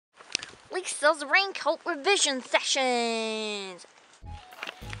Lisa's Raincoat revision sessions.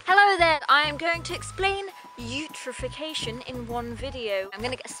 Hello there, I am going to explain eutrophication in one video. I'm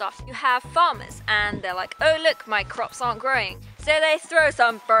gonna get started. You have farmers and they're like, oh look, my crops aren't growing. So they throw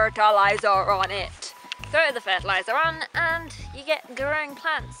some fertilizer on it. Throw the fertilizer on and you get growing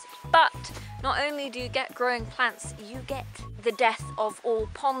plants. But not only do you get growing plants, you get the death of all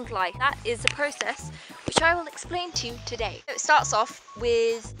pond life. That is a process which I will explain to you today. It starts off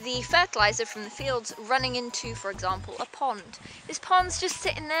with the fertilizer from the fields running into, for example, a pond. This pond's just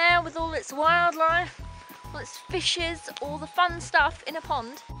sitting there with all its wildlife, all its fishes, all the fun stuff in a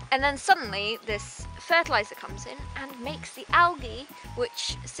pond. And then suddenly this fertilizer comes in and makes the algae,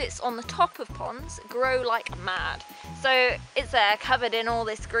 which sits on the top of ponds, grow like mad. So it's there covered in all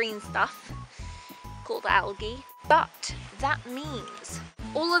this green stuff called algae. But that means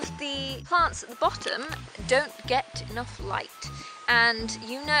all of the plants at the bottom don't get enough light. And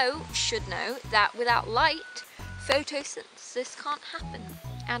you should know that without light, photosynthesis can't happen.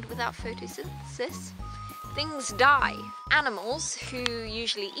 And without photosynthesis, things die. Animals who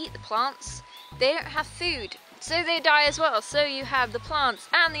usually eat the plants, they don't have food, so they die as well. So you have the plants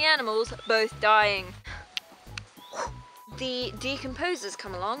and the animals both dying. The decomposers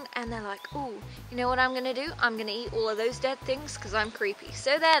come along and they're like, oh, you know what I'm gonna do? I'm gonna eat all of those dead things because I'm creepy.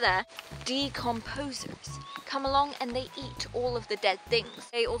 So they're there. Decomposers come along and they eat all of the dead things.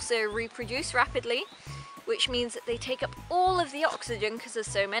 They also reproduce rapidly, which means that they take up all of the oxygen because there's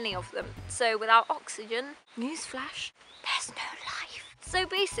so many of them. So without oxygen, newsflash, there's no life. So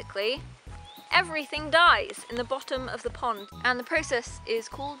basically, everything dies in the bottom of the pond. And the process is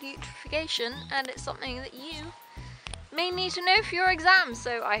called eutrophication, and it's something that you may need to know for your exam.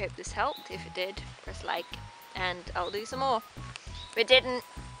 So I hope this helped. If it did, press like and I'll do some more. If it didn't,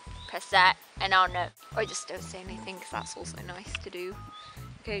 press that and I'll know. Or just don't say anything because that's also nice to do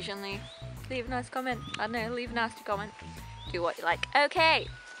occasionally. Leave a nice comment. I don't know, leave a nasty comment. Do what you like. Okay.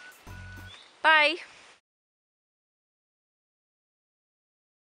 Bye.